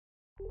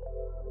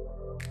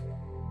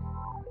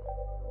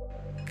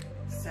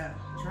So,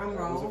 drum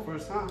roll. It was the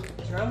first time.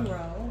 Drum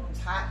roll.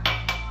 It's hot.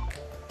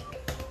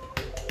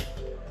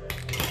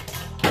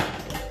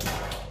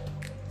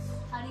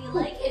 How do you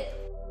like it?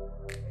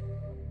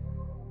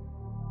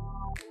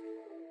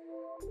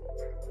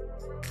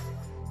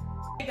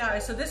 Hey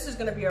guys, so this is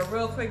gonna be a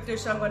real quick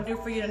dish I'm gonna do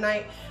for you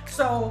tonight.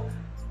 So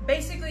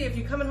basically, if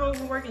you're coming home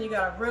from work and you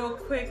got a real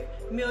quick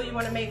meal you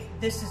wanna make,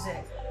 this is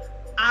it.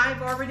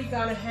 I've already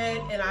gone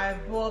ahead and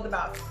I've boiled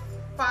about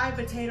 5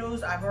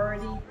 potatoes. I've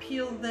already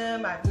peeled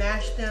them, I've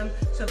mashed them,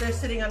 so they're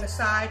sitting on the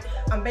side.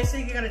 I'm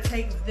basically gonna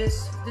take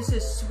this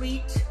is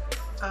sweet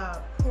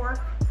pork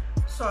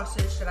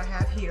sausage that I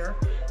have here,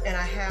 and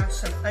I have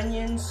some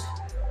onions,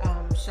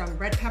 some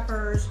red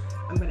peppers,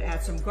 I'm gonna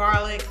add some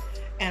garlic,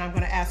 and I'm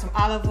gonna add some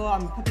olive oil.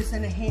 I'm gonna put this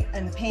in the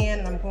pan,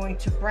 and I'm going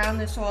to brown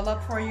this all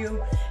up for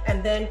you.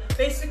 And then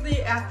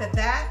basically after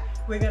that,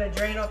 we're gonna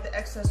drain off the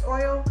excess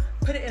oil,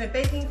 put it in a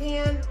baking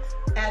pan,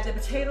 add the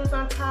potatoes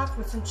on top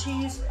with some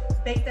cheese,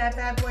 bake that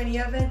bad boy in the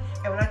oven.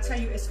 And when I tell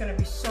you it's gonna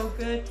be so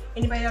good,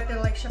 anybody out there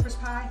like shepherd's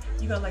pie,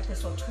 you're gonna like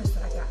this little twist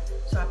that I got.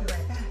 So I'll be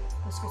right back.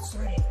 Let's get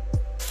started.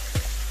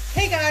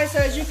 Hey guys, so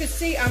as you can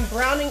see, I'm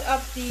browning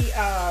up the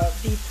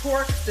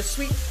pork, the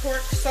sweet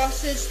pork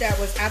sausage that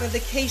was out of the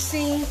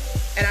casing,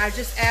 and I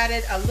just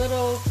added a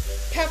little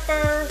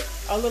pepper,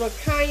 a little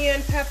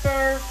cayenne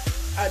pepper,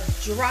 a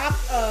drop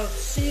of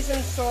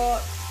seasoned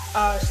salt,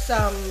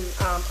 some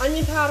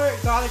onion powder,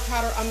 garlic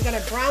powder. I'm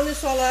gonna brown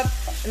this all up,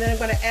 and then I'm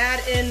gonna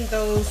add in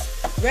those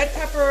red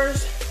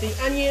peppers, the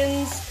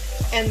onions,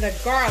 and the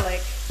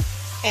garlic,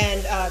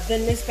 and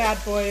then this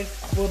bad boy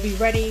will be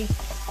ready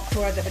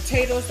for the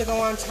potatoes to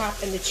go on top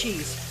and the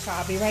cheese. So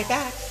I'll be right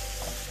back.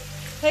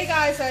 Hey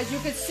guys, as you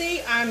can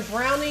see, I'm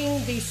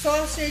browning the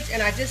sausage,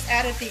 and I just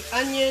added the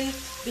onion,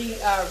 the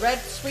red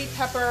sweet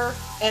pepper,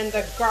 and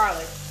the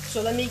garlic.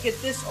 So let me get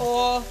this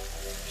all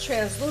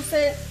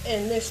translucent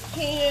in this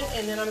pan,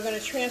 and then I'm gonna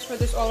transfer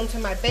this all into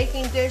my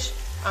baking dish.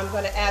 I'm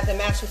gonna add the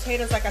mashed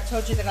potatoes like I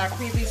told you that I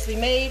previously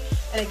made.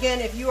 And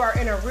again, if you are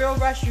in a real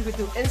rush, you could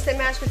do instant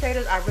mashed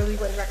potatoes. I really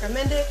wouldn't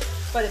recommend it.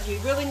 But if you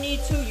really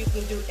need to, you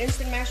can do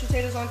instant mashed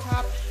potatoes on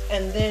top,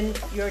 and then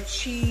your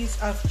cheese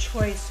of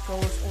choice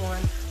goes on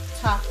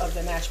top of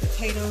the mashed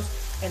potatoes.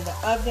 In the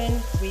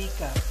oven we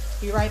go.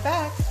 Be right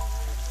back.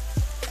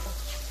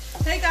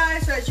 Hey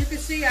guys, so as you can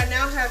see, I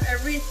now have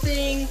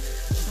everything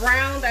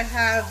browned. I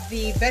have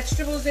the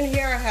vegetables in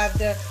here. I have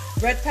the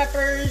red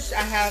peppers,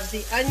 I have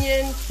the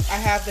onion, I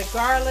have the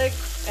garlic,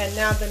 and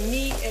now the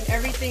meat and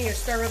everything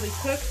is thoroughly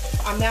cooked.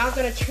 I'm now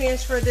gonna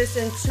transfer this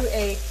into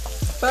a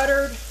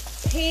buttered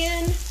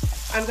pan.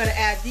 I'm gonna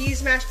add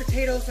these mashed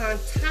potatoes on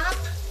top,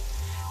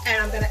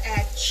 and I'm gonna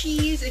add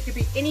cheese. It could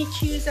be any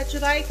cheese that you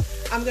like.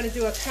 I'm gonna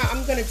do a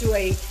taco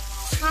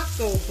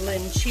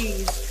blend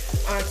cheese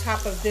on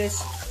top of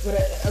this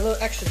with a little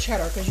extra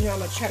cheddar, because you know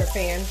I'm a cheddar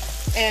fan.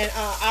 And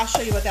I'll show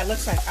you what that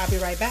looks like. I'll be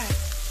right back.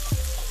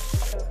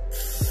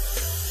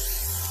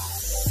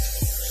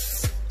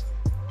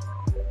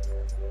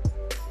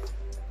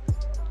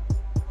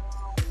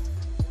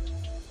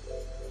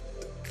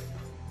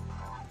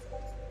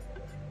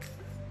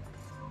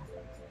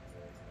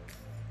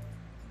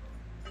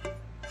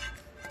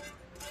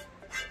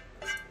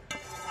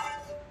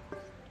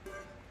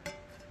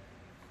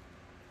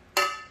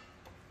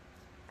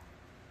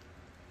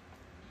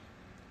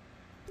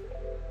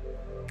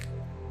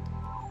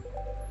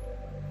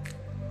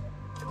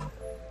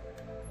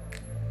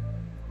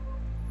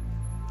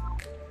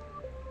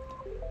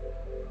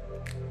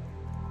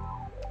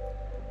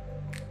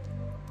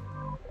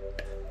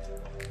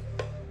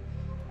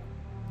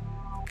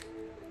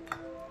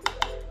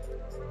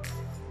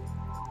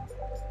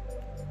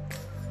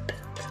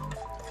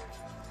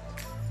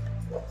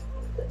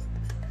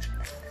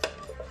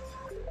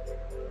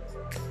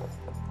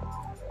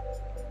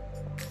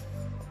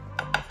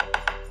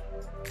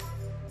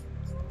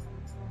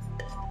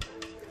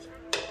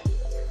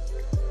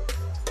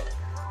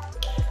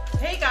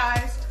 Hey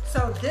guys,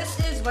 so this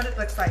is what it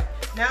looks like.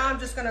 Now I'm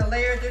just gonna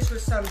layer this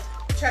with some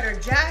cheddar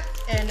jack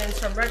and then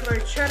some regular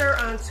cheddar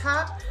on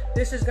top.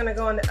 This is gonna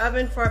go in the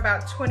oven for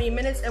about 20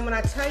 minutes. And when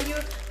I tell you,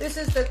 this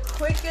is the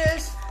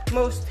quickest,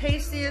 most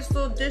tastiest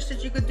little dish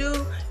that you could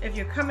do if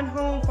you're coming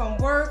home from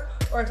work,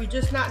 or if you're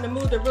just not in the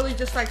mood to really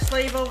just like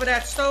slave over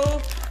that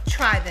stove,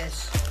 try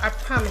this. I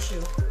promise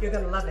you, you're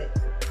gonna love it.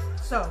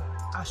 So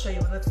I'll show you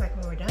what it looks like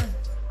when we're done.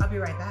 I'll be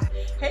right back.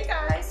 Hey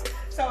guys,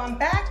 so I'm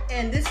back,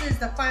 and this is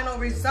the final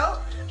result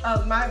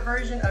of my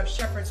version of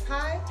shepherd's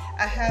pie.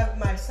 I have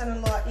my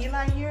son-in-law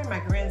Eli here,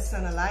 my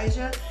grandson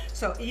Elijah.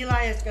 So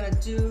Eli is gonna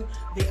do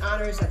the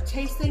honors of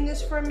tasting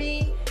this for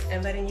me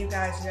and letting you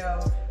guys know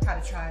how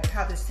to try it,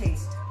 how this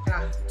tastes. And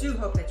I do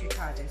hope that you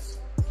try this.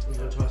 You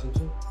gonna try some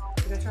too?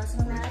 You gonna try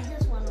some? I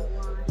just want to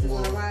watch. You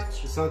wanna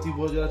watch? The Santi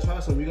boys gotta try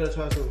some. You gotta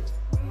try some.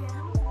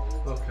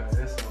 Yeah. Okay,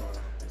 that's all right.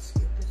 Let's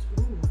get this.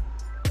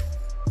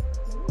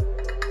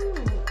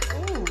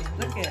 Ooh,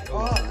 look at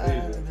all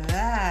of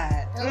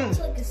that. That looks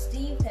like a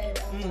Steve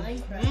head on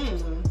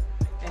Minecraft.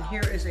 And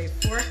here is a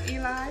fork,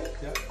 Eli.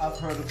 Yep, I've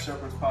heard of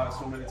shepherd's pie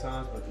so many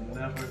times, but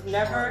never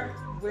Never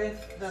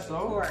with the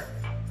So? pork.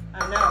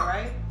 I know,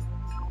 right?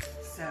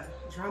 So,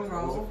 drum That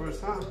roll. was the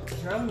first time.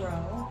 Drum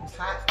roll. It's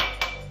hot.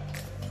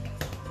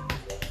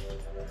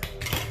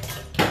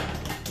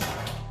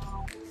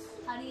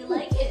 How do you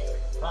like it?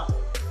 Hot.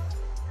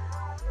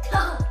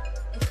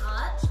 It's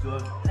hot. It's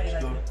good. How do you It's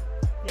like good. it?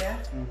 Yeah?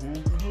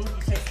 Mm-hmm. You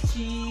taste the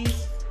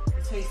cheese.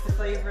 You taste the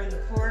flavor in the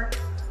pork.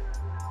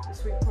 The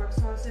sweet pork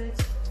sausage.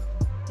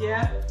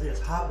 Yeah?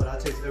 It's hot, but I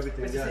taste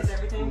everything. But you Yes. taste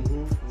everything?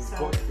 Mm-hmm.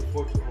 So-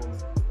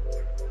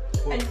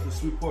 The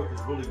sweet pork is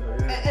really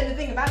good. Yeah. And the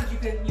thing about it, you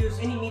can use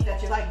any meat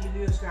that you like. You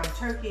can use ground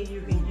turkey.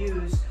 You can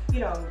use,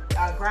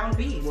 ground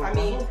beef. I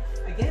mean,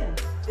 again,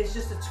 it's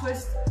just a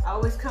twist. I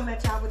always come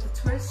at y'all with the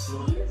twist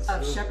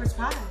of shepherd's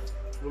pie.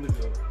 Really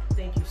good.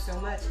 Thank you so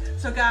much.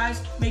 So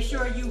guys, make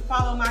sure you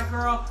follow my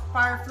girl,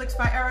 Fire Flicks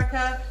by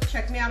Erica.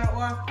 Check me out on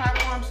all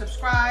platforms.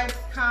 Subscribe,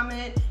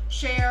 comment,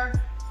 share.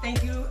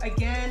 Thank you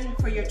again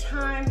for your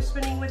time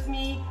spending with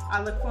me.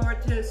 I look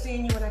forward to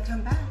seeing you when I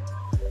come back.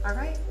 All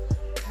right?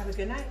 Have a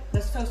good night.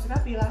 Let's toast it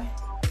up, Eli.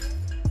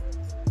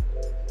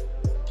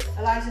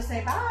 Elijah,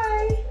 say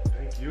bye.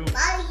 Thank you.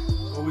 Bye.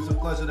 Always a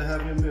pleasure to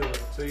have your meal.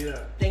 I'll tell you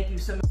that. Thank you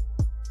so much.